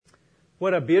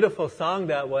What a beautiful song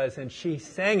that was, and she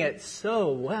sang it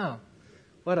so well.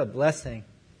 What a blessing.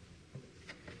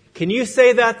 Can you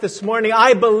say that this morning?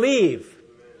 I believe.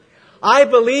 I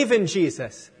believe in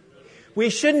Jesus. We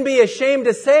shouldn't be ashamed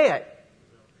to say it.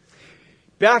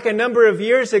 Back a number of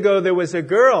years ago, there was a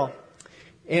girl,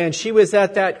 and she was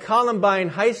at that Columbine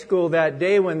High School that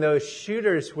day when those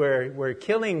shooters were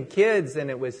killing kids, and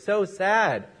it was so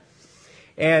sad.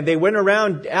 And they went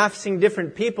around asking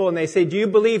different people, and they say, do you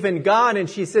believe in God? And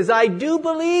she says, I do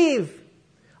believe.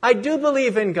 I do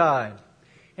believe in God.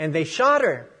 And they shot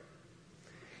her.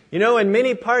 You know, in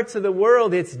many parts of the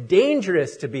world, it's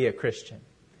dangerous to be a Christian.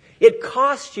 It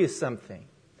costs you something.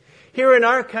 Here in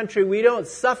our country, we don't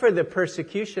suffer the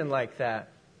persecution like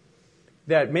that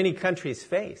many countries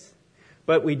face.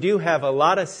 But we do have a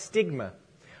lot of stigma,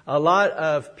 a lot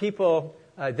of people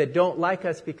that don't like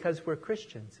us because we're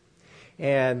Christians.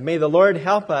 And may the Lord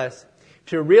help us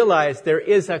to realize there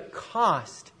is a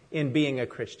cost in being a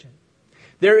Christian.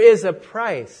 There is a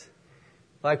price,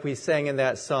 like we sang in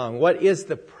that song. What is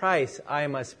the price I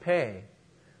must pay?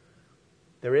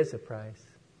 There is a price.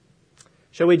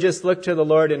 Shall we just look to the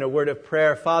Lord in a word of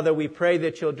prayer? Father, we pray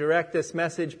that you'll direct this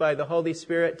message by the Holy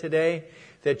Spirit today,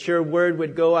 that your word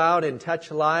would go out and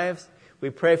touch lives. We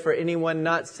pray for anyone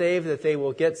not saved that they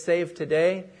will get saved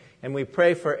today. And we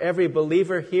pray for every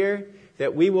believer here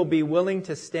that we will be willing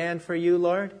to stand for you,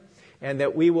 Lord, and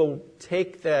that we will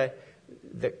take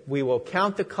we will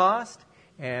count the cost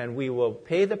and we will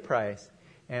pay the price.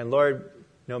 And Lord,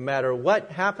 no matter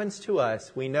what happens to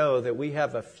us, we know that we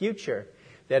have a future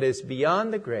that is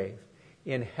beyond the grave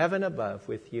in heaven above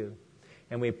with you.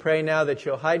 And we pray now that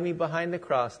you'll hide me behind the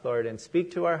cross, Lord, and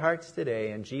speak to our hearts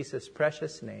today in Jesus'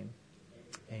 precious name.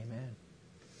 Amen.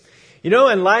 You know,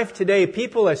 in life today,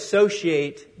 people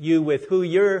associate you with who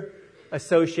you're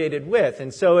associated with.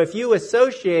 And so if you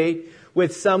associate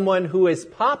with someone who is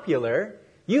popular,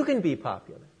 you can be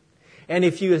popular. And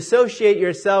if you associate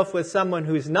yourself with someone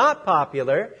who's not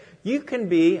popular, you can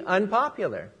be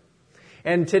unpopular.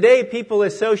 And today people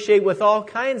associate with all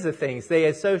kinds of things. They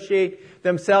associate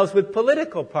themselves with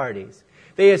political parties.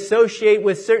 They associate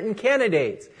with certain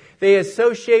candidates. They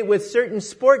associate with certain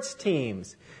sports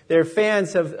teams. They're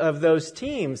fans of those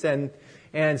teams, and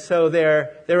so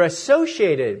they're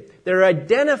associated. They're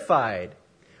identified.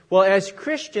 Well, as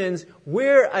Christians,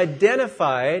 we're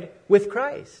identified with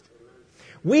Christ.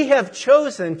 We have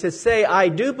chosen to say, I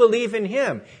do believe in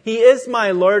Him. He is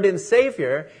my Lord and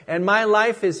Savior, and my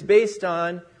life is based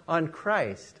on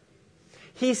Christ.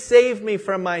 He saved me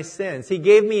from my sins. He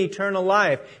gave me eternal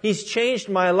life. He's changed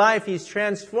my life. He's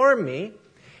transformed me.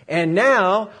 And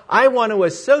now I want to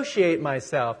associate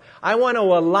myself. I want to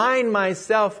align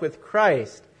myself with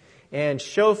Christ and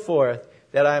show forth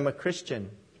that I'm a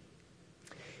Christian.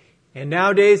 And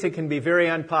nowadays it can be very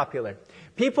unpopular.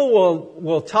 People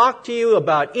will talk to you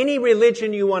about any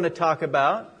religion you want to talk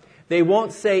about. They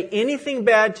won't say anything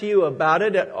bad to you about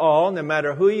it at all, no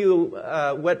matter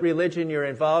what religion you're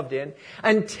involved in,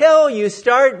 until you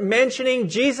start mentioning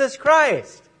Jesus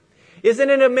Christ.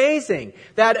 Isn't it amazing?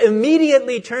 That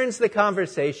immediately turns the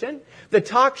conversation. The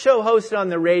talk show host on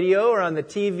the radio or on the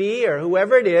TV or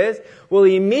whoever it is will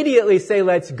immediately say,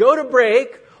 let's go to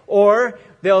break, or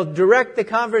they'll direct the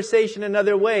conversation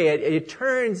another way. It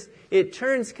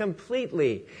turns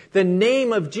completely. The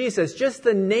name of Jesus, just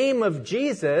the name of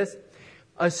Jesus,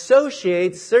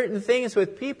 associates certain things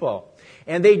with people.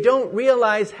 And they don't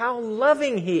realize how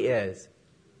loving He is.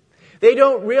 They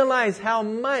don't realize how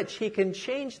much He can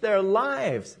change their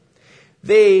lives.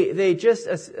 They just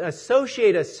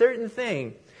associate a certain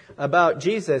thing about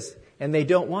Jesus, and they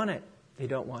don't want it. They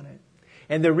don't want it.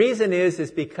 And the reason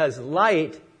is because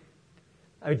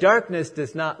darkness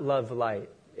does not love light,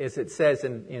 as it says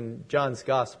in John's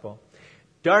Gospel.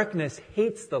 Darkness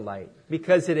hates the light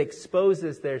because it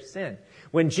exposes their sin.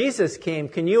 When Jesus came,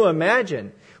 can you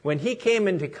imagine? When He came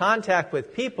into contact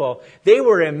with people, they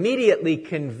were immediately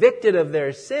convicted of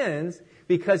their sins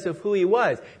because of who He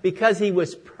was. Because He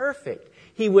was perfect.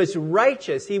 He was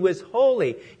righteous. He was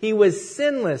holy. He was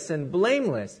sinless and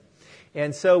blameless.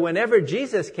 And so whenever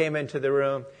Jesus came into the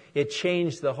room, it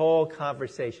changed the whole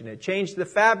conversation. It changed the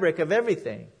fabric of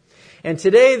everything. And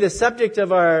today the subject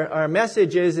of our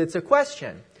message is, it's a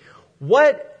question.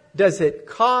 What does it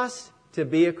cost to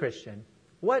be a Christian?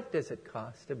 What does it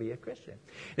cost to be a Christian?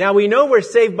 Now we know we're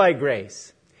saved by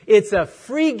grace. It's a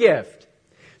free gift.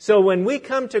 So when we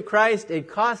come to Christ, it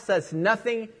costs us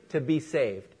nothing to be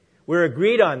saved. We're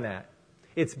agreed on that.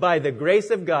 It's by the grace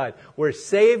of God. We're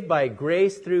saved by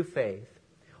grace through faith.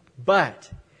 But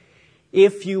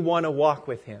if you want to walk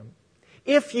with Him,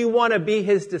 if you want to be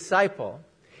His disciple,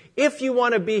 if you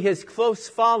want to be His close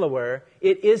follower,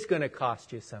 it is going to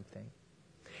cost you something.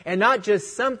 And not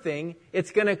just something,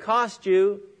 it's going to cost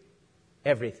you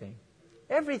everything.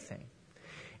 Everything.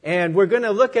 And we're going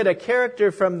to look at a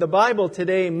character from the Bible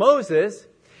today, Moses,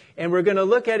 and we're going to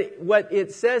look at what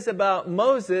it says about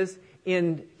Moses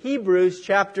in Hebrews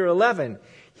chapter 11.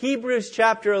 Hebrews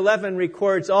chapter 11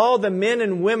 records all the men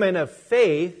and women of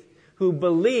faith who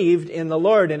believed in the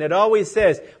Lord. And it always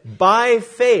says, by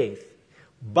faith,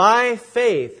 by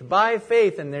faith, by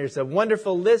faith. And there's a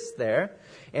wonderful list there.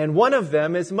 And one of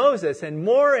them is Moses. And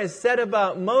more is said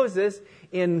about Moses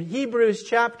in Hebrews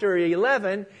chapter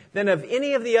 11 than of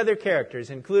any of the other characters,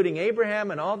 including Abraham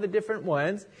and all the different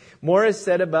ones. More is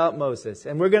said about Moses.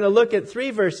 And we're going to look at 3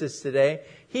 verses today.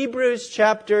 Hebrews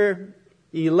chapter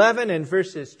 11 and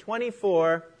verses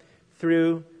 24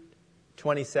 through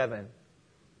 27.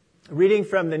 Reading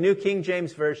from the New King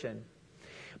James Version.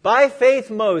 By faith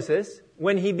Moses,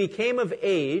 when he became of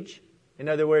age, in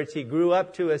other words, he grew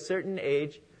up to a certain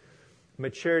age,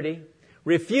 maturity,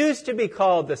 refused to be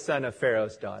called the son of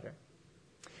Pharaoh's daughter,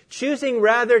 choosing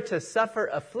rather to suffer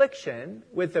affliction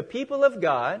with the people of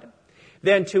God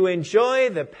than to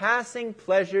enjoy the passing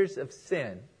pleasures of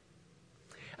sin,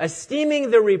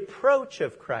 esteeming the reproach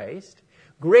of Christ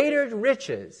greater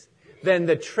riches than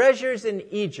the treasures in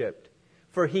Egypt,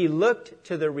 for he looked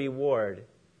to the reward.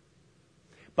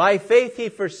 By faith he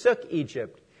forsook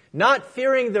Egypt, not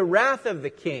fearing the wrath of the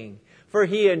king, for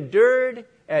he endured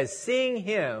as seeing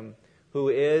him who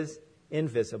is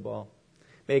invisible.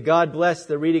 May God bless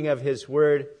the reading of His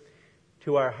Word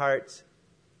to our hearts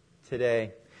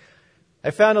today.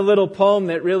 I found a little poem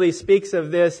that really speaks of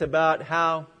this, about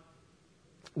how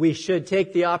we should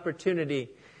take the opportunity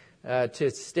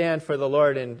to stand for the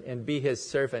Lord and be His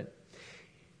servant.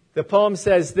 The poem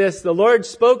says this: the Lord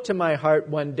spoke to my heart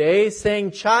one day,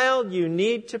 saying, "Child, you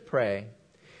need to pray.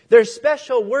 There's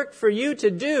special work for you to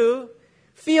do.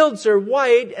 Fields are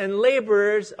white and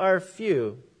laborers are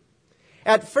few."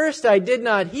 At first I did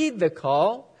not heed the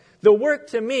call. The work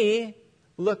to me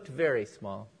looked very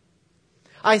small.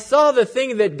 I saw the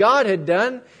thing that God had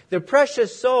done, the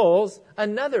precious souls,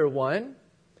 another one.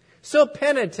 So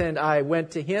penitent I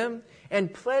went to Him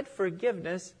and pled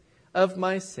forgiveness of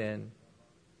my sin.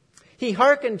 He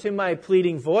hearkened to my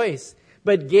pleading voice,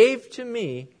 but gave to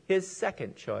me His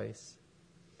second choice.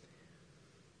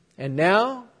 And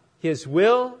now His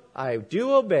will I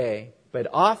do obey, but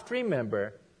oft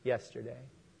remember yesterday.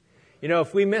 You know,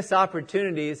 if we miss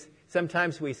opportunities,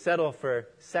 sometimes we settle for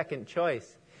second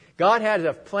choice. God had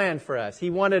a plan for us. He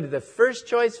wanted the first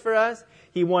choice for us.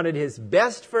 He wanted His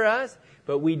best for us,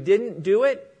 but we didn't do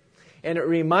it. And it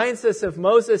reminds us of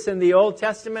Moses in the Old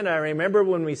Testament. I remember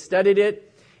when we studied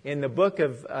it in the book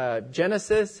of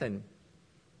Genesis and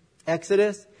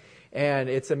Exodus. And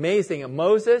it's amazing.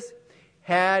 Moses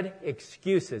had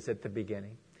excuses at the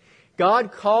beginning.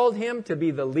 God called him to be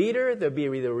the leader, to be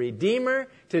the redeemer,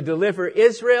 to deliver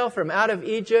Israel from out of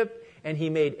Egypt. And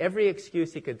he made every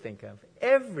excuse he could think of.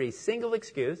 Every single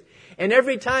excuse. And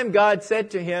every time God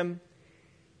said to him,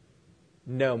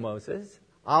 "No, Moses,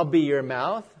 I'll be your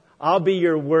mouth. I'll be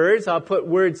your words. I'll put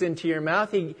words into your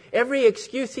mouth." Every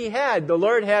excuse he had, the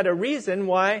Lord had a reason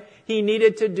why he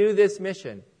needed to do this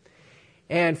mission.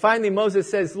 And finally Moses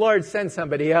says, "Lord, send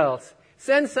somebody else.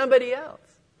 Send somebody else."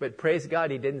 But praise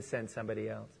God, He didn't send somebody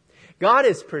else. God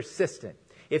is persistent.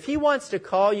 If He wants to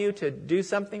call you to do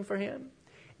something for Him,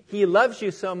 He loves you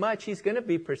so much, He's going to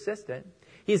be persistent.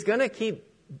 He's going to keep,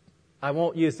 I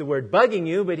won't use the word bugging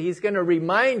you, but He's going to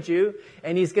remind you,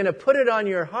 and He's going to put it on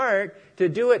your heart to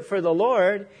do it for the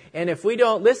Lord. And if we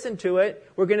don't listen to it,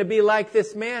 we're going to be like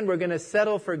this man. We're going to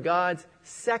settle for God's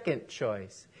second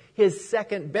choice, His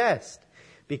second best,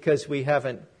 because we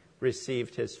haven't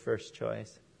received His first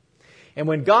choice. And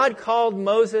when God called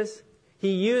Moses,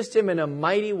 He used him in a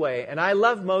mighty way. And I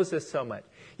love Moses so much.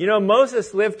 You know,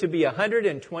 Moses lived to be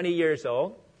 120 years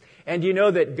old. And you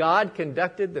know that God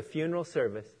conducted the funeral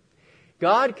service.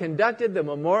 God conducted the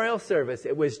memorial service.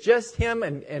 It was just him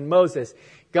and Moses.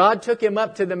 God took him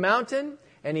up to the mountain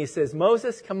and He says,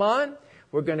 "Moses, come on.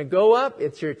 We're going to go up.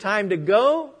 It's your time to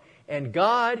go." And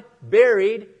God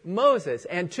buried Moses.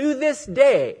 And to this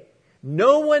day,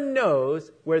 no one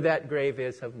knows where that grave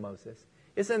is of Moses.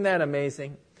 Isn't that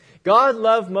amazing? God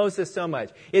loved Moses so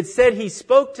much. It said he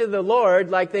spoke to the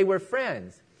Lord like they were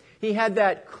friends. He had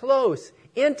that close,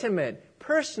 intimate,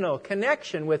 personal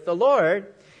connection with the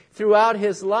Lord throughout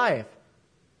his life.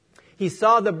 He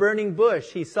saw the burning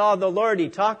bush. He saw the Lord. He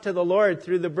talked to the Lord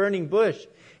through the burning bush.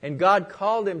 And God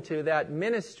called him to that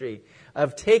ministry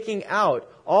of taking out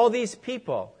all these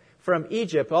people from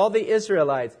Egypt, all the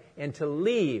Israelites, and to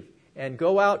leave and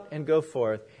go out and go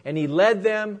forth. And he led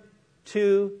them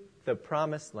to the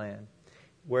promised land,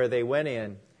 where they went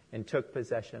in and took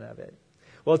possession of it.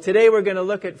 Well, today we're going to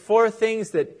look at 4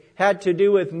 things that had to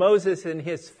do with Moses and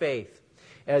his faith,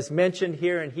 as mentioned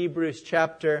here in Hebrews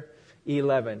chapter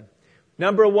 11.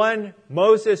 Number 1,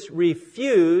 Moses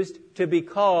refused to be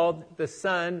called the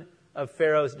son of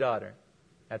Pharaoh's daughter.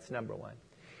 That's number 1.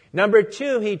 Number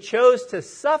 2, he chose to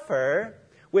suffer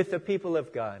with the people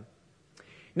of God.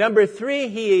 Number 3,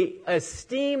 he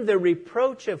esteemed the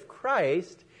reproach of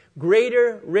Christ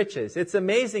greater riches. It's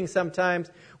amazing sometimes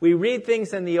we read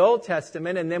things in the Old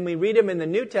Testament and then we read them in the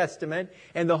New Testament,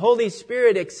 and the Holy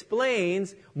Spirit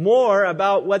explains more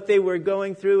about what they were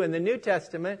going through in the New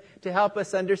Testament to help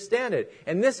us understand it.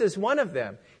 And this is one of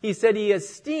them. He said he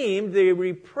esteemed the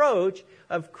reproach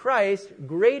of Christ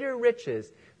greater riches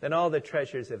than all the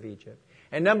treasures of Egypt.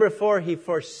 And number 4, he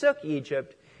forsook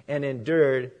Egypt and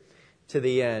endured to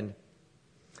the end.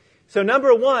 So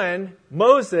number 1,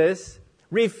 Moses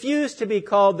refused to be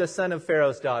called the son of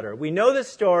Pharaoh's daughter. We know the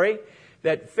story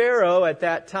that Pharaoh at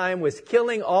that time was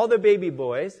killing all the baby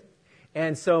boys.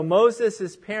 And so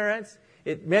Moses' parents,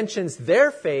 it mentions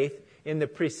their faith in the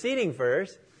preceding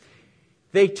verse.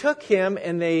 They took him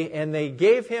and they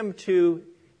gave him to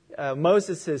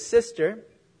Moses' sister.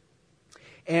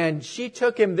 And she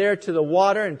took him there to the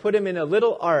water and put him in a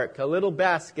little ark, a little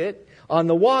basket on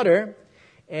the water.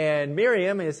 And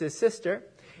Miriam is his sister.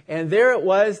 And there it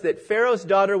was that Pharaoh's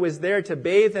daughter was there to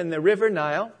bathe in the river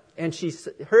Nile. And she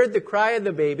heard the cry of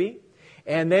the baby.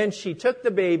 And then she took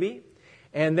the baby.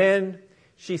 And then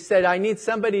she said, I need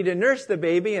somebody to nurse the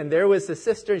baby. And there was the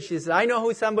sister. And she said, I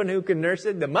know someone who can nurse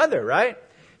it. The mother, right?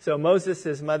 So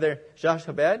Moses' mother,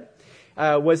 Jochebed,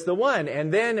 was the one.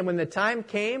 And then when the time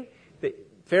came,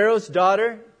 Pharaoh's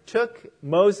daughter took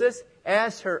Moses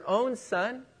as her own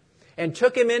son and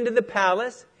took him into the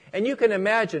palace. And you can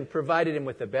imagine, provided him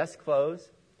with the best clothes,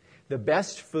 the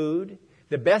best food,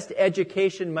 the best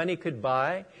education money could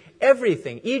buy,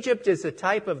 everything. Egypt is a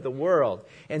type of the world.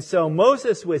 And so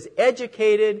Moses was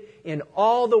educated in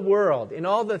all the world, in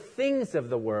all the things of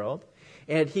the world,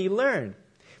 and he learned.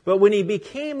 But when he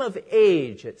became of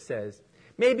age, it says,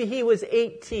 maybe he was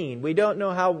 18. We don't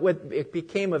know what it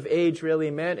became of age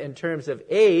really meant in terms of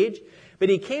age, but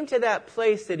he came to that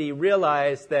place that he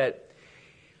realized that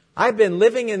I've been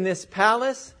living in this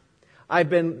palace. I've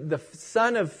been the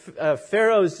son of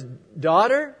Pharaoh's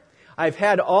daughter. I've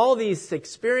had all these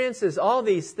experiences, all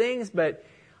these things, but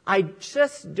I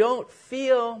just don't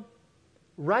feel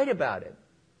right about it.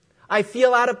 I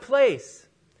feel out of place.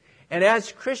 And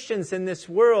as Christians in this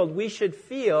world, we should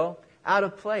feel out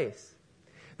of place.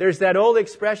 There's that old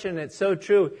expression, it's so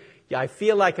true. Yeah, I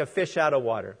feel like a fish out of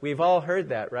water. We've all heard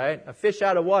that, right? A fish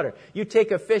out of water. You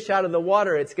take a fish out of the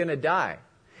water, it's going to die.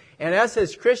 And us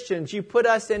as Christians, you put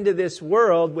us into this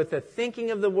world with the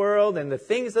thinking of the world and the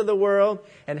things of the world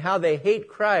and how they hate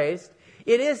Christ.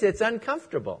 It's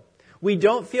uncomfortable. We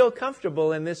don't feel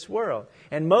comfortable in this world.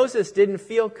 And Moses didn't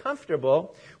feel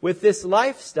comfortable with this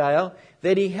lifestyle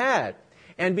that he had.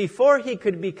 And before he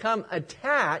could become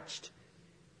attached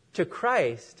to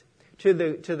Christ, to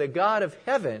the God of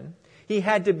heaven, he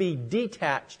had to be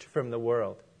detached from the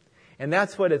world. And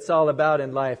that's what it's all about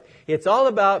in life. It's all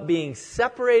about being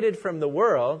separated from the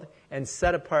world and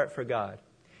set apart for God.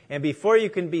 And before you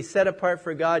can be set apart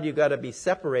for God, you've got to be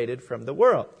separated from the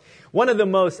world. One of the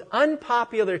most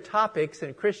unpopular topics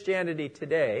in Christianity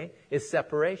today is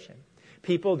separation.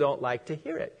 People don't like to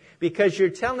hear it because you're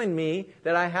telling me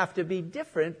that I have to be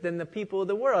different than the people of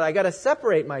the world. I got to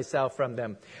separate myself from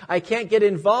them. I can't get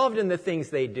involved in the things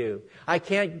they do. I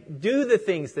can't do the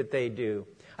things that they do.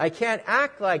 I can't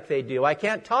act like they do. I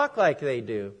can't talk like they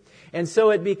do. And so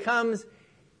it becomes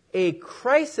a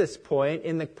crisis point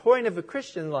in the point of a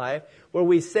Christian life where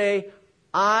we say,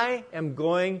 I am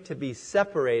going to be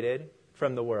separated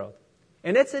from the world.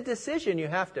 And it's a decision you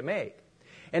have to make.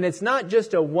 And it's not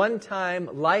just a one-time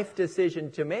life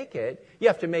decision to make it. You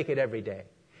have to make it every day.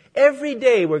 Every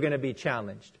day we're going to be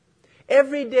challenged.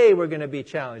 Every day we're going to be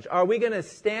challenged. Are we going to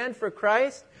stand for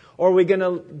Christ, or are we going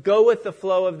to go with the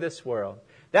flow of this world?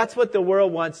 That's what the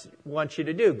world wants you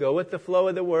to do. Go with the flow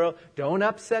of the world. Don't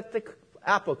upset the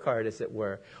apple cart, as it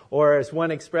were. Or as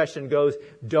one expression goes,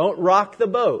 don't rock the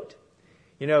boat.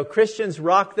 You know, Christians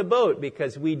rock the boat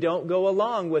because we don't go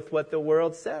along with what the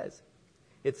world says.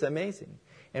 It's amazing.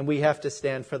 And we have to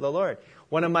stand for the Lord.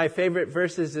 One of my favorite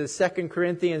verses is 2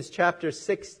 Corinthians chapter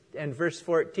 6 and verse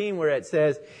 14, where it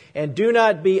says, and do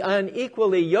not be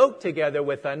unequally yoked together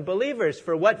with unbelievers.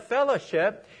 For what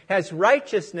fellowship has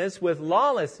righteousness with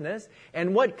lawlessness,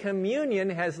 and what communion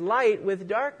has light with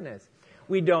darkness?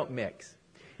 We don't mix.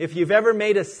 if you've ever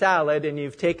made a salad and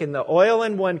you've taken the oil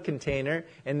in one container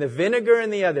and the vinegar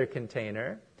in the other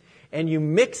container, and you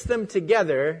mix them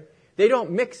together, they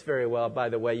don't mix very well, by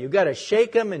the way. You've got to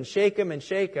shake them and shake them and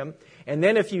shake them. And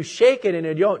then if you shake it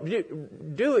and you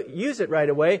don't use it right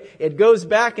away, it goes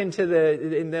back and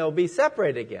they'll be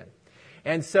separated again.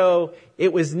 And so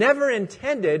it was never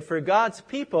intended for God's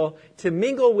people to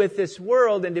mingle with this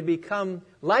world and to become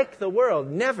like the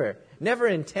world. Never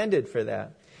intended for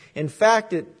that. In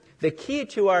fact, the key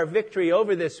to our victory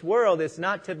over this world is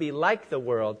not to be like the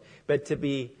world, but to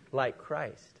be like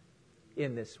Christ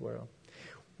in this world.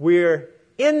 We're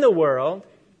in the world,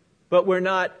 but we're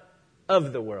not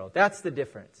of the world. That's the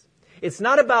difference. It's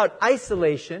not about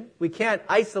isolation. We can't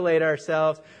isolate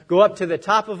ourselves, go up to the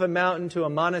top of a mountain to a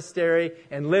monastery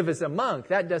and live as a monk.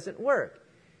 That doesn't work.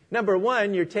 Number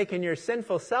one, you're taking your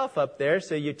sinful self up there,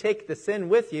 so you take the sin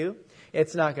with you.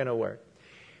 It's not going to work.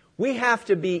 We have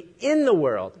to be in the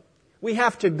world. We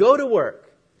have to go to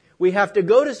work. We have to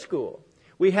go to school.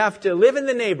 We have to live in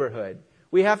the neighborhood.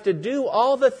 We have to do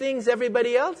all the things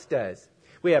everybody else does.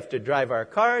 We have to drive our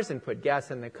cars and put gas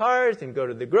in the cars and go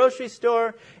to the grocery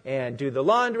store and do the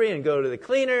laundry and go to the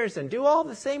cleaners and do all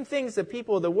the same things that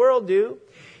people of the world do.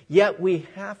 Yet we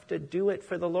have to do it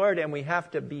for the Lord, and we have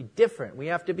to be different. We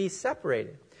have to be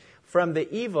separated from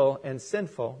the evil and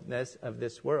sinfulness of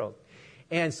this world.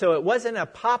 And so it wasn't a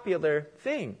popular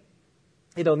thing.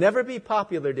 It'll never be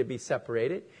popular to be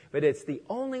separated, but it's the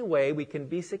only way we can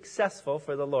be successful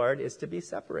for the Lord is to be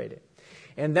separated.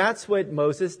 And that's what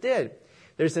Moses did.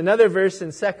 There's another verse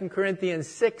in 2 Corinthians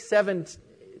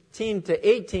 6:17 to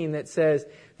 18 that says,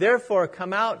 "Therefore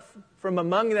come out from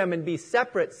among them and be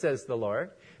separate, says the Lord.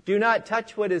 Do not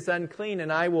touch what is unclean,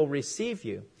 and I will receive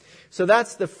you." So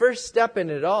that's the first step in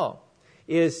it all,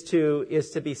 is to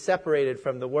be separated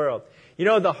from the world. You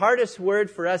know, the hardest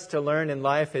word for us to learn in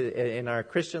life, in our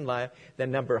Christian life,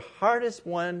 the hardest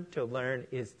one to learn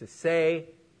is to say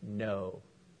no.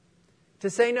 To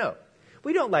say no.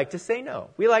 We don't like to say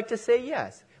no. We like to say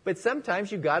yes. But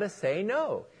sometimes you've got to say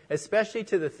no, especially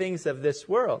to the things of this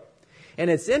world.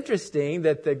 And it's interesting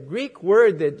that the Greek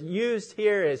word that used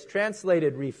here is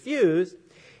translated refuse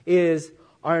is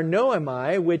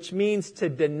arnoemai, which means to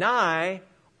deny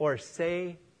or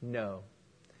say no.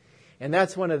 And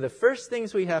that's one of the first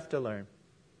things we have to learn.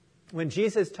 When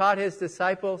Jesus taught his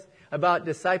disciples about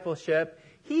discipleship,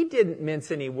 he didn't mince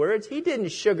any words. He didn't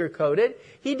sugarcoat it.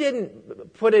 He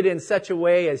didn't put it in such a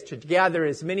way as to gather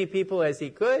as many people as he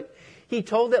could. He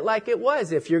told it like it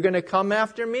was. If you're going to come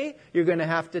after me, you're going to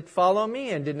have to follow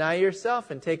me and deny yourself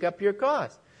and take up your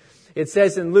cross. It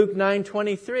says in Luke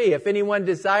 9:23, "If anyone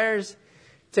desires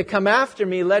to come after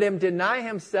me, let him deny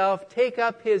himself, take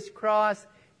up his cross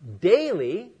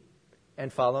daily,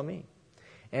 and follow me."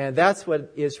 And that's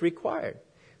what is required.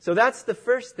 So that's the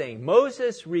first thing.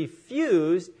 Moses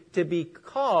refused to be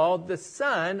called the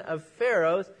son of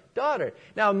Pharaoh's daughter.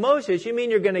 Now, Moses, you mean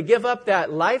you're going to give up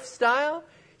that lifestyle?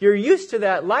 You're used to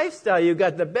that lifestyle. You've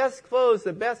got the best clothes,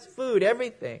 the best food,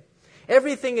 everything.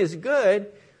 Everything is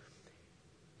good.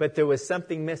 But there was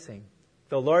something missing.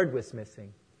 The Lord was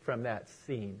missing from that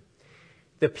scene.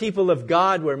 The people of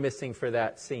God were missing for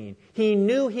that scene. He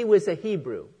knew he was a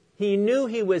Hebrew. He knew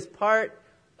he was part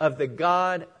of the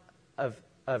God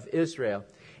of Israel.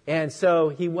 And so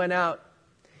he went out.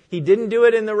 He didn't do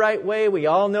it in the right way. We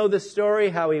all know the story,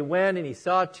 how he went and he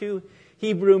saw two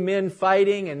Hebrew men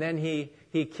fighting, and then he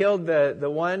killed the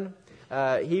one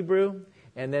Hebrew.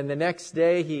 And then the next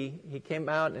day he came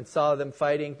out and saw them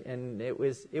fighting, and it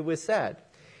was sad.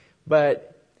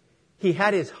 But he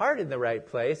had his heart in the right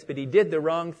place, but he did the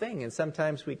wrong thing, and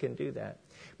sometimes we can do that.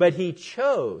 But he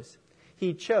chose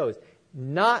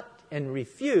not and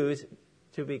refused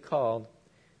to be called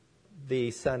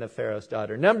the son of Pharaoh's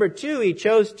daughter. Number two, he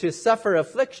chose to suffer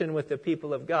affliction with the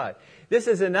people of God. This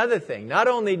is another thing. Not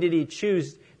only did he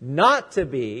choose not to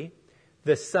be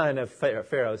the son of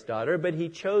Pharaoh's daughter, but he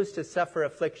chose to suffer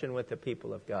affliction with the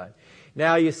people of God.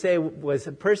 Now you say, was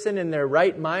a person in their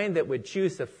right mind that would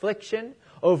choose affliction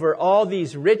over all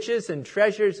these riches and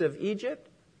treasures of Egypt?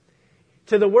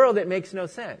 To the world, it makes no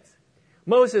sense.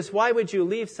 Moses, why would you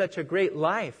leave such a great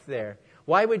life there?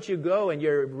 Why would you go and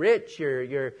you're rich,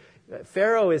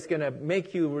 Pharaoh is going to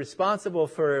make you responsible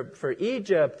for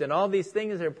Egypt and all these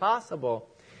things are possible.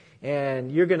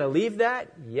 And you're going to leave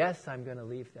that? Yes, I'm going to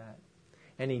leave that.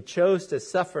 And he chose to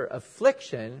suffer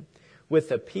affliction with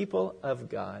the people of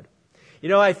God. You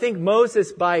know, I think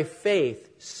Moses by faith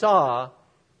saw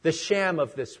the sham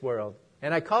of this world.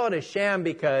 And I call it a sham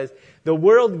because the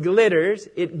world glitters,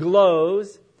 it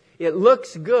glows, it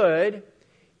looks good,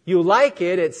 you like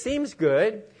it, it seems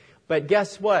good, but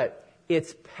guess what?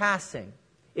 It's passing.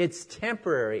 It's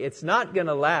temporary. It's not going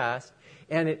to last.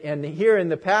 And here in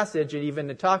the passage,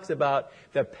 it talks about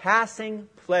the passing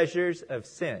pleasures of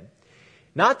sin.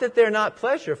 Not that they're not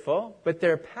pleasurable, but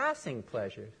they're passing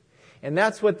pleasures. And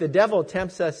that's what the devil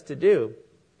tempts us to do,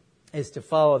 is to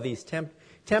follow these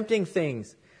tempting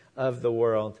things of the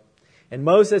world. And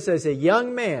Moses, as a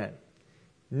young man,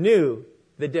 knew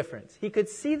the difference. He could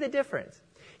see the difference.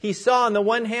 He saw on the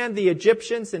one hand the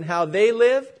Egyptians and how they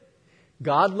lived,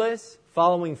 godless,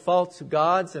 following false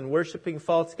gods and worshiping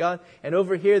false gods. And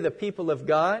over here, the people of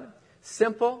God,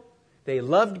 simple, they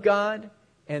loved God,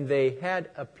 and they had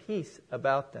a peace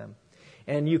about them.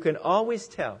 And you can always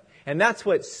tell. And that's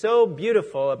what's so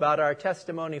beautiful about our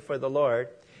testimony for the Lord,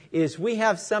 is we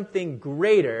have something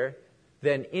greater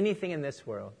than anything in this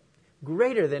world.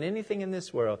 Greater than anything in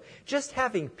this world. Just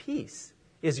having peace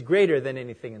is greater than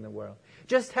anything in the world.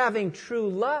 Just having true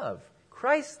love,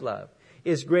 Christ's love,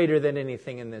 is greater than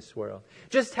anything in this world.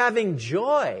 Just having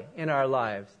joy in our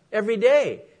lives every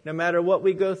day, no matter what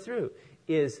we go through,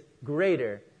 is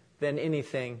greater than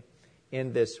anything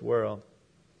in this world.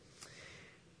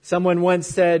 Someone once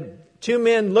said, 2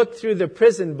 men looked through the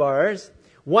prison bars.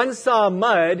 One saw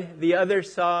mud, the other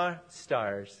saw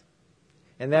stars.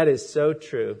 And that is so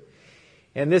true.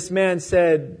 And this man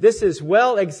said, this is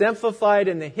well exemplified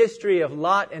in the history of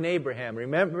Lot and Abraham.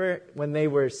 Remember when they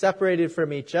were separated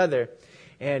from each other,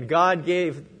 and God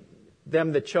gave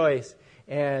them the choice.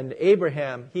 And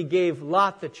Abraham, he gave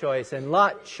Lot the choice. And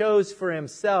Lot chose for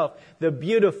himself the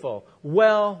beautiful,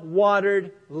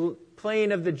 well-watered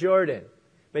plain of the Jordan.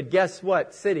 But guess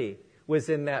what city was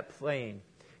in that plain?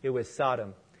 It was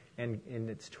Sodom and in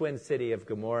its twin city of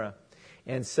Gomorrah.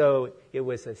 And so it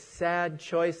was a sad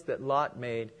choice that Lot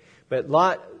made. But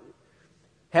Lot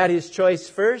had his choice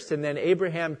first, and then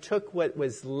Abraham took what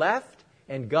was left,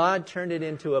 and God turned it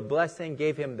into a blessing,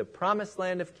 gave him the promised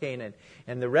land of Canaan,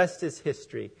 and the rest is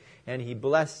history. And he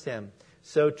blessed him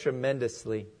so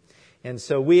tremendously. And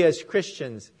so we as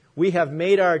Christians, we have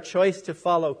made our choice to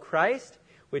follow Christ,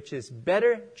 which is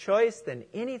better choice than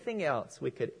anything else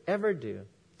we could ever do.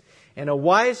 And a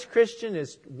wise Christian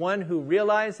is one who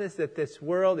realizes that this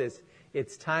world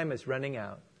its time is running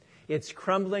out. It's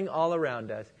crumbling all around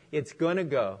us. It's going to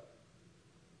go.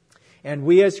 And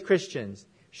we as Christians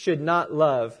should not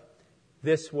love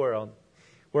this world.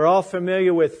 We're all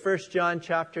familiar with 1 John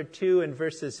chapter 2 and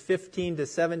verses 15 to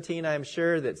 17, I'm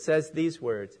sure, that says these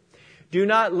words. Do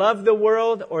not love the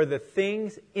world or the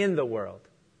things in the world.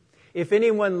 If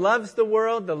anyone loves the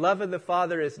world, the love of the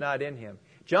Father is not in him.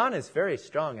 John is very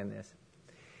strong in this.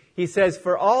 He says,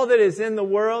 for all that is in the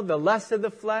world, the lust of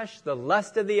the flesh, the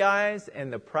lust of the eyes,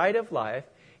 and the pride of life,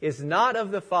 is not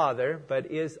of the Father, but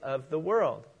is of the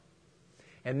world.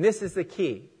 And this is the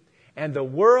key. And the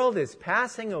world is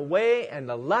passing away and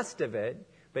the lust of it,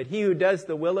 but he who does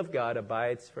the will of God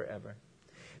abides forever.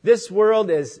 This world,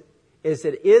 as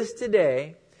it is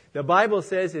today, the Bible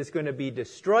says is going to be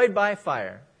destroyed by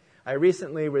fire. I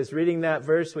recently was reading that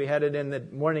verse. We had it in the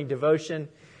morning devotion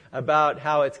about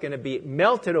how it's going to be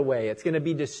melted away. It's going to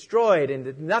be destroyed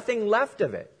and nothing left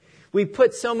of it. We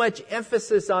put so much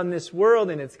emphasis on this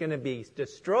world and it's going to be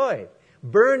destroyed,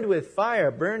 burned with fire,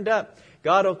 burned up.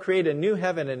 God will create a new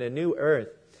heaven and a new earth.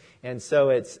 And so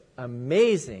it's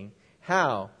amazing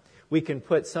how we can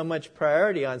put so much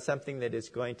priority on something that is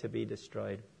going to be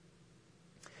destroyed.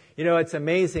 You know, it's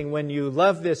amazing when you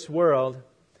love this world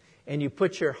and you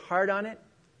put your heart on it,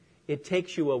 it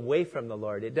takes you away from the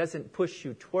Lord. It doesn't push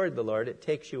you toward the Lord. It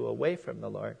takes you away from the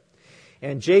Lord.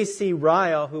 And J.C.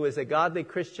 Ryle, who is a godly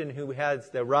Christian who has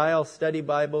the Ryle study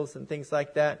Bibles and things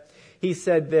like that, he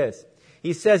said this.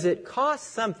 He says, it costs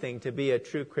something to be a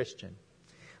true Christian.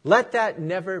 Let that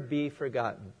never be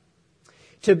forgotten.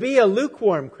 To be a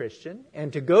lukewarm Christian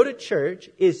and to go to church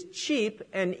is cheap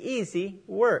and easy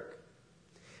work.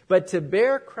 But to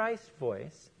bear Christ's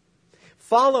voice,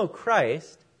 follow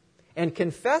Christ, and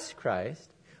confess Christ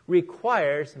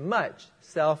requires much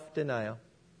self-denial.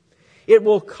 It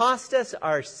will cost us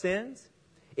our sins.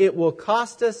 It will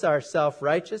cost us our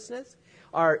self-righteousness,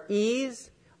 our ease,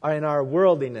 and our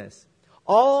worldliness.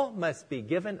 All must be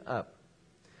given up.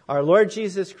 Our Lord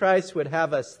Jesus Christ would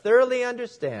have us thoroughly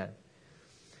understand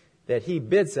that he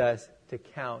bids us to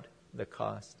count the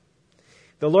cost.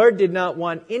 The Lord did not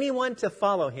want anyone to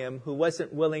follow him who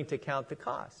wasn't willing to count the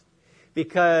cost,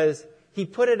 because he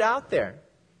put it out there.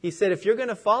 He said, if you're going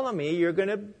to follow me, you're going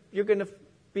to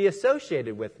be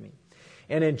associated with me.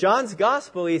 And in John's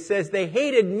gospel, he says, they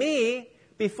hated me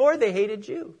before they hated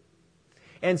you.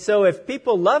 And so if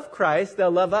people love Christ,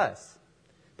 they'll love us.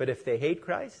 But if they hate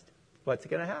Christ, what's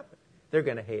going to happen? They're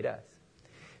going to hate us.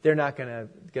 They're not going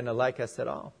to like us at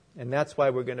all. And that's why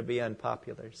we're going to be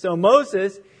unpopular. So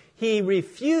Moses, he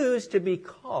refused to be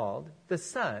called the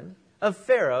son of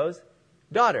Pharaoh's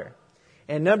daughter.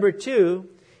 And number 2,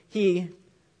 he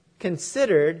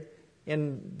considered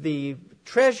in the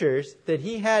treasures that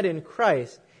he had in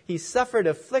Christ, he suffered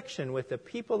affliction with the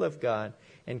people of God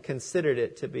and considered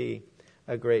it to be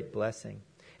a great blessing.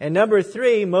 And number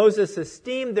 3, Moses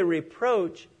esteemed the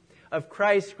reproach of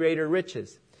Christ's greater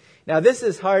riches. Now, this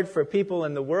is hard for people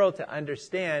in the world to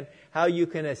understand, how you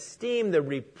can esteem the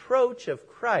reproach of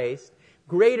Christ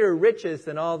greater riches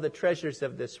than all the treasures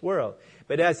of this world.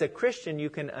 But as a Christian, you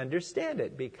can understand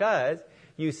it, because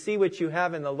you see what you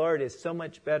have in the Lord is so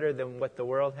much better than what the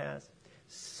world has.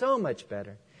 So much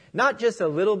better. Not just a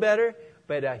little better,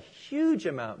 but a huge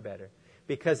amount better,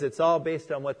 because it's all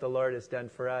based on what the Lord has done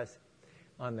for us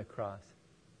on the cross.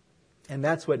 And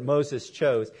that's what Moses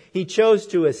chose. He chose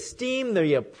to esteem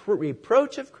the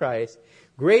reproach of Christ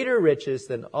greater riches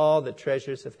than all the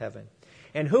treasures of heaven.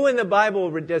 And who in the Bible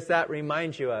does that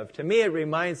remind you of? To me, it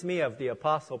reminds me of the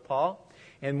Apostle Paul.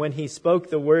 And when he spoke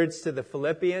the words to the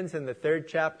Philippians in the 3rd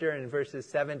chapter in verses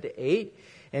 7 to 8,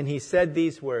 and he said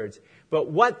these words, "But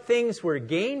what things were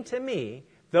gained to me,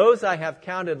 those I have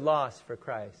counted loss for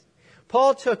Christ."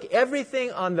 Paul took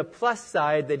everything on the plus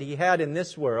side that he had in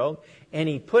this world, and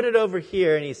he put it over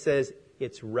here, and he says,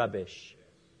 it's rubbish.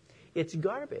 It's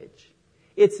garbage.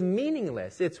 It's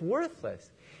meaningless. It's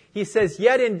worthless. He says,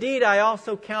 "Yet indeed I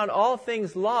also count all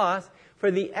things lost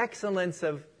for the excellence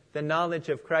of the knowledge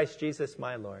of Christ Jesus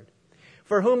my Lord,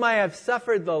 for whom I have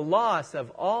suffered the loss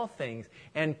of all things,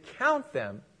 and count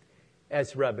them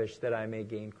as rubbish, that I may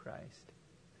gain Christ."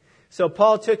 So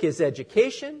Paul took his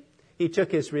education, he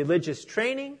took his religious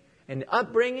training and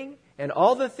upbringing and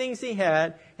all the things he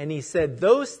had, and he said,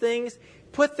 those things,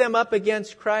 put them up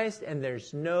against Christ, and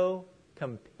there's no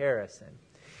comparison.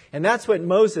 And that's what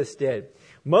Moses did.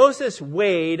 Moses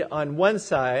weighed on one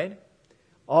side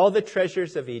all the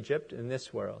treasures of Egypt in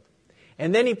this world.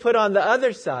 And then he put on the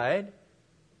other side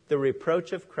the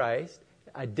reproach of Christ,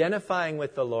 identifying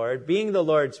with the Lord, being the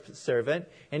Lord's servant,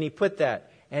 and he put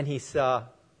that. And he saw,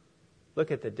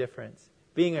 look at the difference.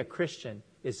 Being a Christian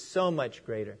is so much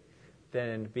greater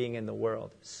than being in the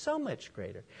world. So much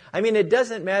greater. I mean, it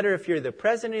doesn't matter if you're the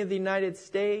President of the United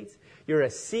States, you're a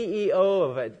CEO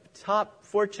of a top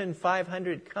Fortune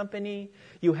 500 company,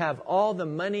 you have all the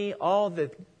money, all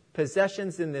the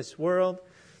possessions in this world.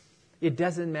 It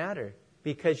doesn't matter,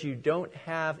 because you don't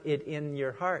have it in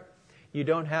your heart. You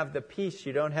don't have the peace,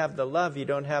 you don't have the love, you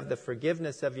don't have the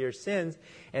forgiveness of your sins.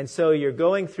 And so you're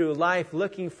going through life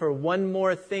looking for one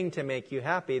more thing to make you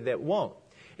happy that won't.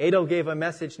 Adel gave a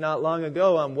message not long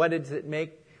ago on what does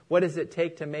it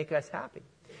take to make us happy.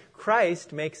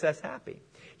 Christ makes us happy.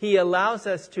 He allows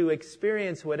us to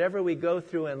experience whatever we go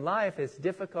through in life, as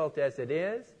difficult as it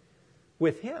is,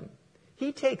 with Him.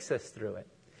 He takes us through it.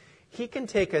 He can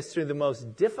take us through the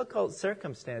most difficult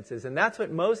circumstances. And that's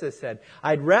what Moses said.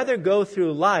 I'd rather go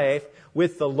through life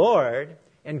with the Lord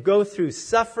and go through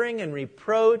suffering and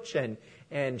reproach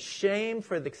and shame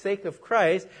for the sake of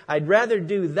Christ. I'd rather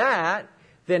do that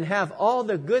than have all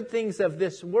the good things of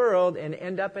this world and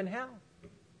end up in hell.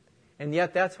 And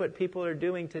yet that's what people are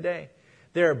doing today.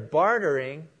 They're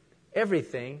bartering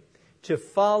everything to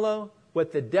follow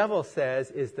what the devil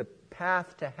says is the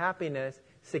path to happiness,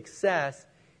 success,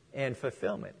 and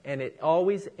fulfillment. And it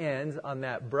always ends on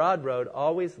that broad road,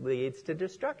 always leads to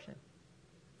destruction.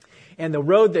 And the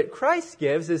road that Christ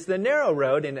gives is the narrow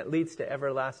road, and it leads to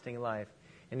everlasting life.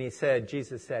 And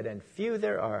Jesus said, and few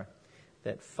there are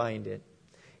that find it.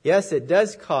 Yes, it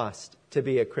does cost to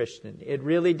be a Christian. It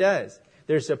really does.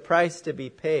 There's a price to be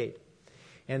paid.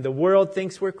 And the world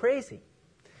thinks we're crazy.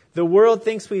 The world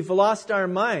thinks we've lost our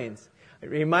minds. It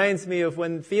reminds me of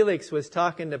when Felix was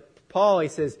talking to Paul. He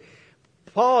says,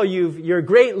 Paul, your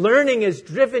great learning has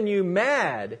driven you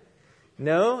mad.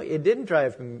 No, it didn't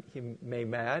drive me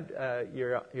mad,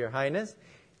 Your Highness.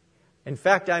 In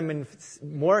fact, I'm in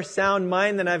more sound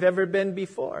mind than I've ever been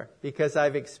before, because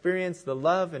I've experienced the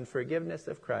love and forgiveness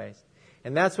of Christ.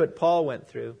 And that's what Paul went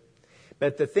through.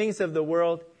 But the things of the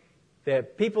world, the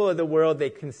people of the world,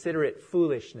 they consider it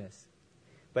foolishness.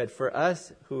 But for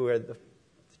us who are the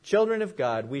children of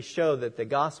God, we show that the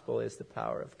gospel is the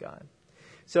power of God.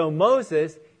 So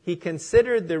Moses, he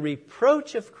considered the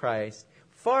reproach of Christ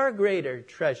far greater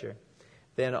treasure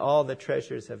than all the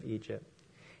treasures of Egypt.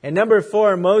 And number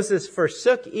 4, Moses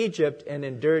forsook Egypt and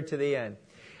endured to the end.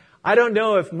 I don't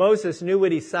know if Moses knew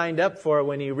what he signed up for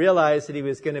when he realized that he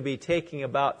was going to be taking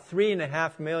about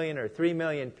 3.5 million or 3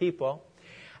 million people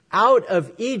out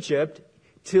of Egypt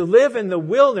to live in the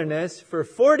wilderness for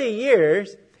 40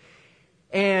 years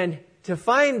and to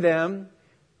find them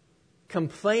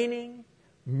complaining,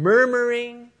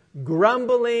 murmuring,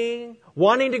 grumbling,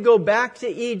 wanting to go back to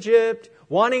Egypt,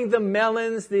 wanting the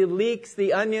melons, the leeks,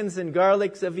 the onions and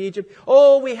garlics of Egypt.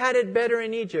 Oh, we had it better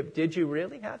in Egypt. Did you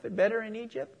really have it better in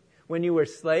Egypt? When you were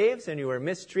slaves and you were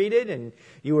mistreated and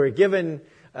you were given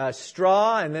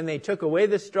straw, and then they took away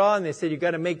the straw and they said, you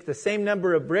got to make the same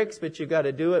number of bricks, but you got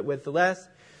to do it with less.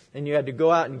 And you had to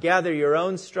go out and gather your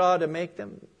own straw to make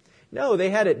them. No, they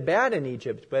had it bad in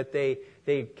Egypt, but they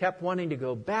kept wanting to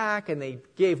go back, and they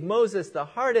gave Moses the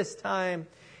hardest time.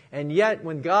 And yet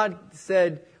when God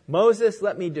said, Moses,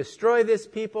 let me destroy this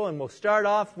people, and we'll start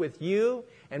off with you,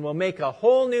 and we'll make a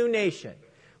whole new nation,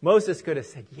 Moses could have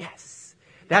said, yes,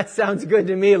 that sounds good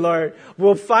to me, Lord.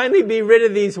 We'll finally be rid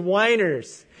of these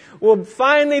whiners. We'll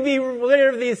finally be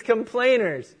rid of these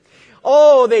complainers.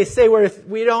 Oh, they say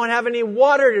we don't have any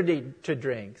water to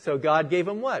drink. So God gave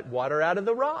them what? Water out of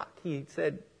the rock. He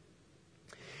said,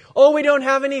 oh, we don't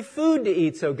have any food to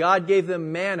eat. So God gave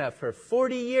them manna for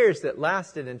 40 years that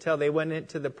lasted until they went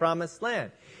into the promised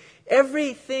land.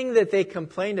 Everything that they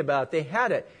complained about, they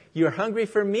had it. You're hungry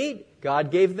for meat? God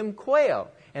gave them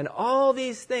quail. And all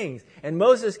these things. And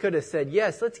Moses could have said,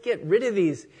 yes, let's get rid of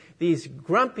these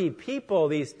grumpy people,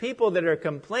 these people that are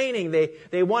complaining.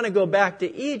 They want to go back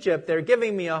to Egypt. They're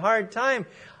giving me a hard time.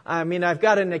 I mean, I've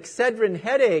got an Excedrin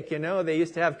headache. They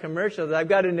used to have commercials. I've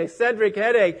got an Excedrin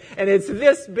headache, and it's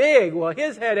this big. Well,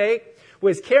 his headache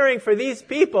was caring for these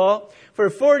people for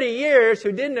 40 years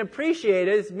who didn't appreciate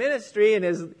his ministry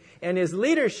and his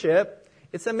leadership.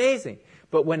 It's amazing.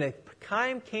 But when a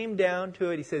time came down to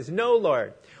it, he says, no,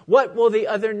 Lord, what will the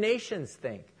other nations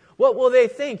think? What will they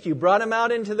think? You brought them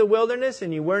out into the wilderness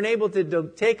and you weren't able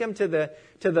to take them to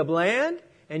the land,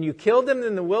 and you killed them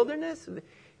in the wilderness?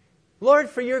 Lord,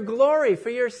 for your glory, for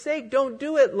your sake, don't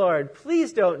do it, Lord.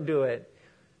 Please don't do it.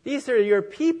 These are your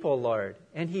people, Lord.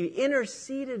 And he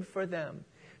interceded for them,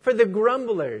 for the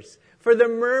grumblers, for the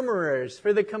murmurers,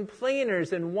 for the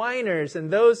complainers and whiners,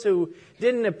 and those who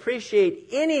didn't appreciate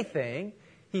anything.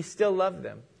 He still loved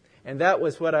them. And that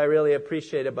was what I really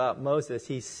appreciate about Moses.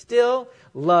 He still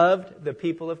loved the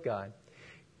people of God.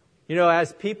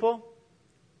 As people,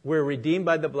 we're redeemed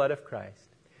by the blood of Christ.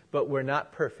 But we're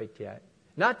not perfect yet.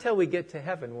 Not till we get to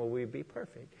heaven will we be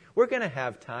perfect. We're going to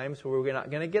have times where we're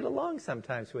not going to get along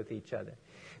sometimes with each other.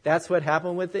 That's what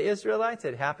happened with the Israelites.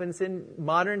 It happens in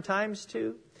modern times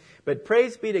too. But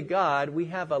praise be to God, we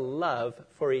have a love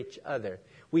for each other.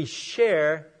 We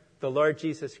share the Lord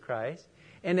Jesus Christ.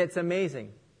 And it's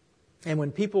amazing. And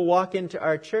when people walk into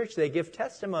our church, they give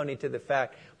testimony to the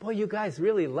fact, boy, you guys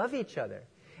really love each other.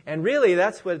 And really,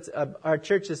 that's what our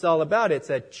church is all about.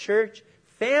 It's a church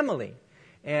family.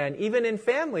 And even in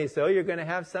families, though, you're going to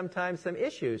have sometimes some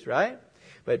issues, right?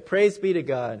 But praise be to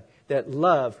God that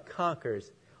love conquers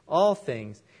all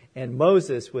things. And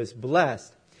Moses was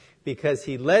blessed because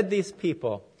he led these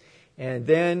people. And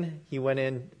then he went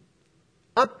in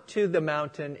up to the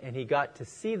mountain and he got to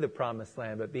see the promised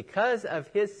land. But because of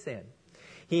his sin,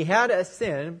 he had a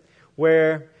sin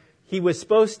where he was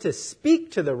supposed to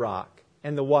speak to the rock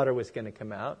and the water was going to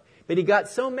come out. But he got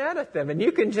so mad at them. And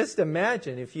you can just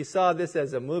imagine, if you saw this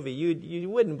as a movie, you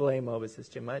wouldn't blame Moses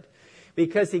too much.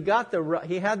 Because he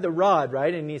had the rod,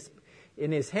 right,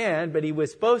 in his hand, but he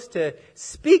was supposed to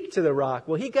speak to the rock.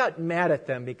 Well, he got mad at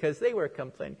them because they were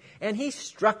complaining. And he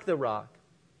struck the rock.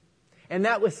 And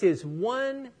that was his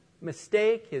one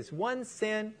mistake, his one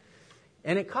sin,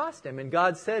 and it cost him. And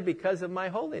God said, because of my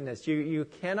holiness, you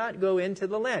cannot go into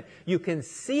the land. You can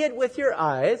see it with your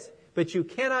eyes, but you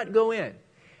cannot go in.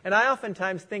 And I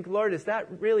oftentimes think, Lord, is that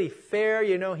really fair?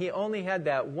 He only had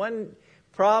that one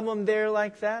problem there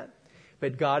like that.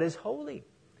 But God is holy.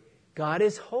 God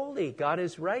is holy. God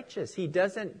is righteous. He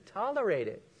doesn't tolerate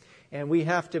it. And we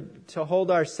have to hold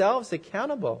ourselves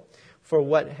accountable for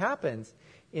what happens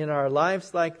in our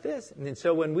lives like this. And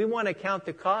so when we want to count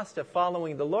the cost of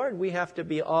following the Lord, we have to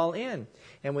be all in.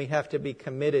 And we have to be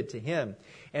committed to Him.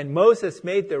 And Moses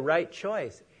made the right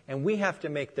choice. And we have to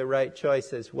make the right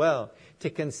choice as well. To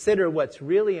consider what's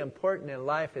really important in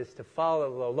life is to follow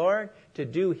the Lord, to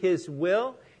do His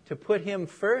will, to put Him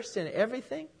first in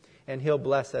everything, and He'll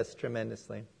bless us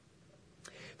tremendously.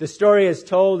 The story is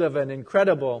told of an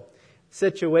incredible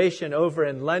situation over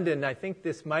in London. I think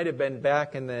this might have been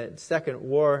back in the Second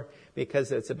War,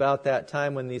 because it's about that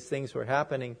time when these things were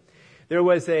happening. There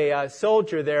was a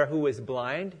soldier there who was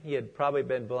blind. He had probably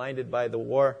been blinded by the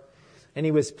war. And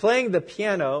he was playing the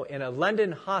piano in a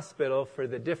London hospital for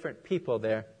the different people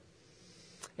there.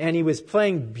 And he was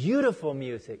playing beautiful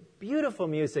music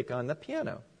on the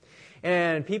piano.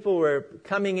 And people were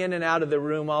coming in and out of the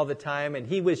room all the time. And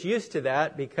he was used to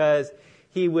that because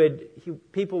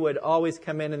people would always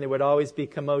come in and there would always be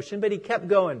commotion, but he kept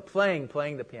going, playing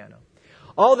the piano.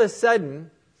 All of a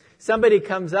sudden, somebody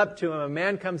comes up to him, a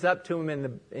man comes up to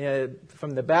him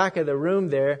from the back of the room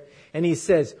there, and he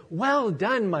says, "Well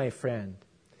done, my friend."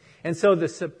 And so the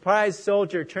surprised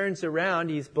soldier turns around.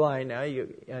 He's blind now.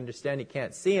 You understand he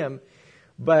can't see him.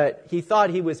 But he thought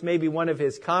he was maybe one of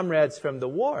his comrades from the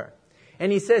war.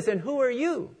 And he says, "And who are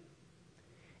you?"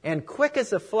 And quick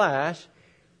as a flash,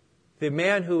 the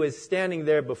man who was standing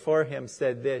there before him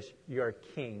said this, "Your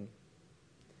king."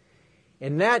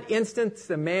 In that instant,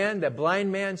 the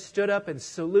blind man stood up and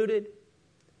saluted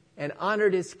and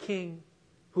honored his king,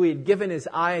 who he had given his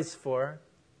eyes for,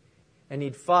 and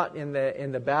he'd fought in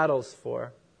the battles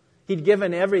for. He'd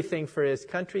given everything for his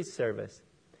country's service.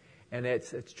 And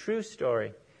it's a true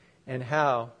story, and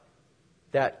how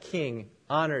that king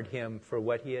honored him for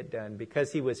what he had done,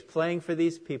 because he was playing for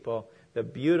these people the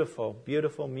beautiful,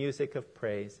 beautiful music of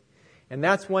praise. And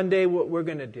that's one day what we're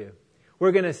going to do.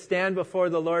 We're going to stand before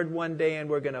the Lord one day, and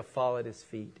we're going to fall at His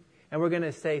feet. And we're going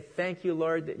to say, "Thank you,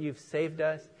 Lord, that you've saved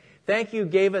us. Thank you,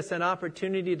 gave us an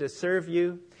opportunity to serve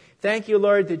you. Thank you,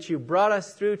 Lord, that you brought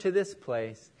us through to this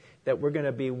place, that we're going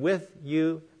to be with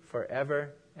you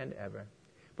forever and ever."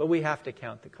 But we have to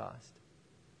count the cost.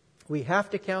 We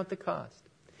have to count the cost.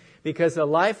 Because a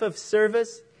life of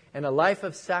service and a life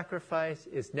of sacrifice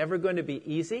is never going to be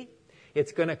easy.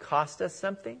 It's going to cost us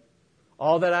something.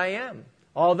 All that I am,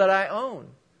 all that I own,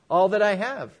 all that I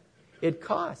have, it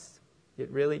costs.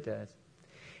 It really does.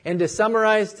 And to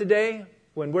summarize today,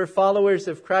 when we're followers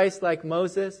of Christ like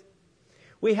Moses,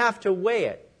 we have to weigh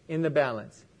it in the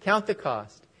balance, count the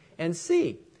cost, and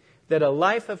see that a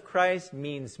life of Christ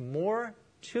means more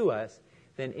to us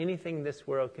than anything this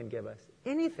world can give us.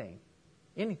 Anything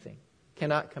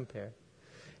cannot compare.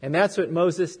 And that's what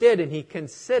Moses did, and he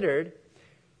considered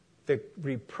the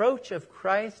reproach of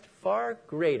Christ far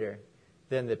greater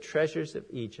than the treasures of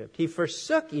Egypt. He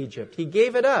forsook Egypt. He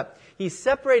gave it up. He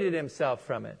separated himself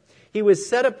from it. He was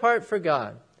set apart for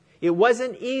God. It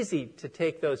wasn't easy to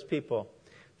take those people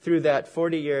through that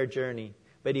 40-year journey,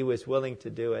 but he was willing to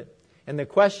do it. And the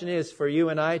question is for you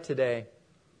and I today,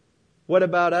 what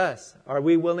about us? Are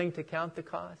we willing to count the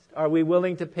cost? Are we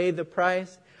willing to pay the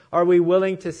price? Are we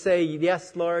willing to say,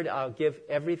 "Yes, Lord, I'll give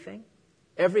everything,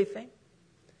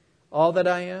 all that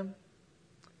I am"?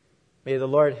 May the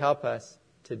Lord help us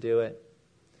to do it.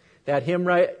 That hymn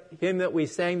that we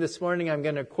sang this morning, I'm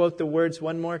going to quote the words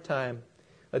one more time.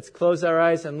 Let's close our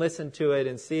eyes and listen to it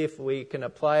and see if we can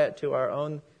apply it to our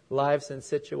own lives and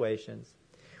situations.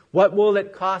 What will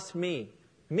it cost me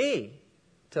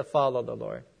to follow the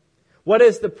Lord? What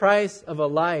is the price of a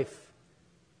life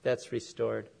that's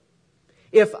restored?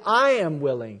 If I am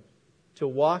willing to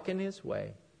walk in His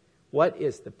way, what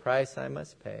is the price I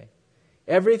must pay?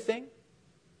 Everything,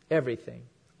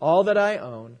 all that I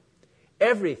own,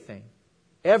 everything,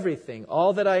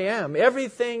 all that I am,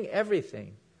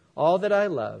 everything, all that I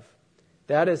love,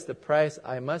 that is the price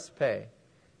I must pay.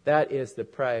 That is the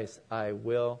price I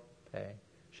will pay.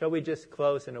 Shall we just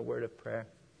close in a word of prayer?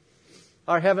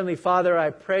 Our Heavenly Father,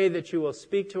 I pray that you will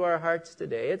speak to our hearts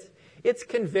today. It's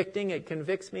convicting. It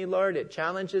convicts me, Lord. It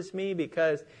challenges me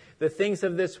because the things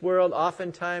of this world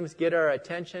oftentimes get our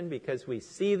attention because we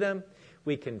see them.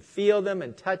 We can feel them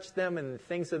and touch them, and the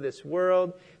things of this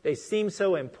world, they seem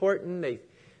so important.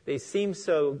 They seem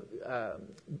so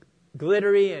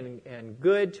glittery and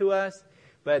good to us,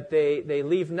 but they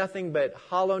leave nothing but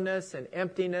hollowness and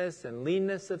emptiness and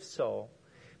leanness of soul.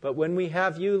 But when we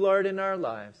have you, Lord, in our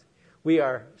lives, we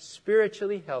are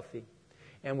spiritually healthy,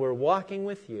 and we're walking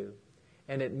with you,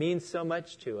 and it means so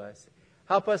much to us.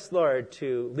 Help us, Lord,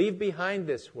 to leave behind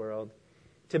this world,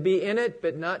 to be in it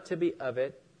but not to be of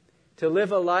it, to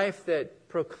live a life that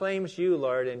proclaims you,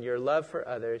 Lord, and your love for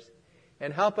others.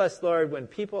 And help us, Lord, when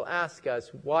people ask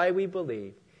us why we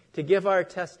believe, to give our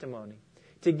testimony,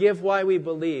 to give why we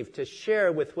believe, to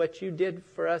share with what you did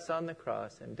for us on the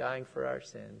cross and dying for our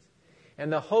sins,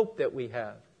 and the hope that we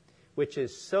have, which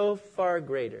is so far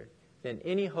greater than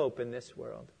any hope in this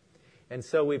world. And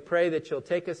so we pray that you'll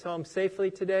take us home safely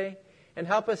today and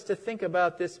help us to think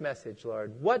about this message,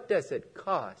 Lord. What does it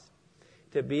cost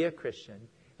to be a Christian?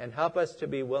 And help us to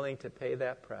be willing to pay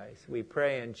that price. We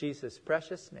pray in Jesus'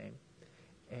 precious name.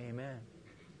 Amen.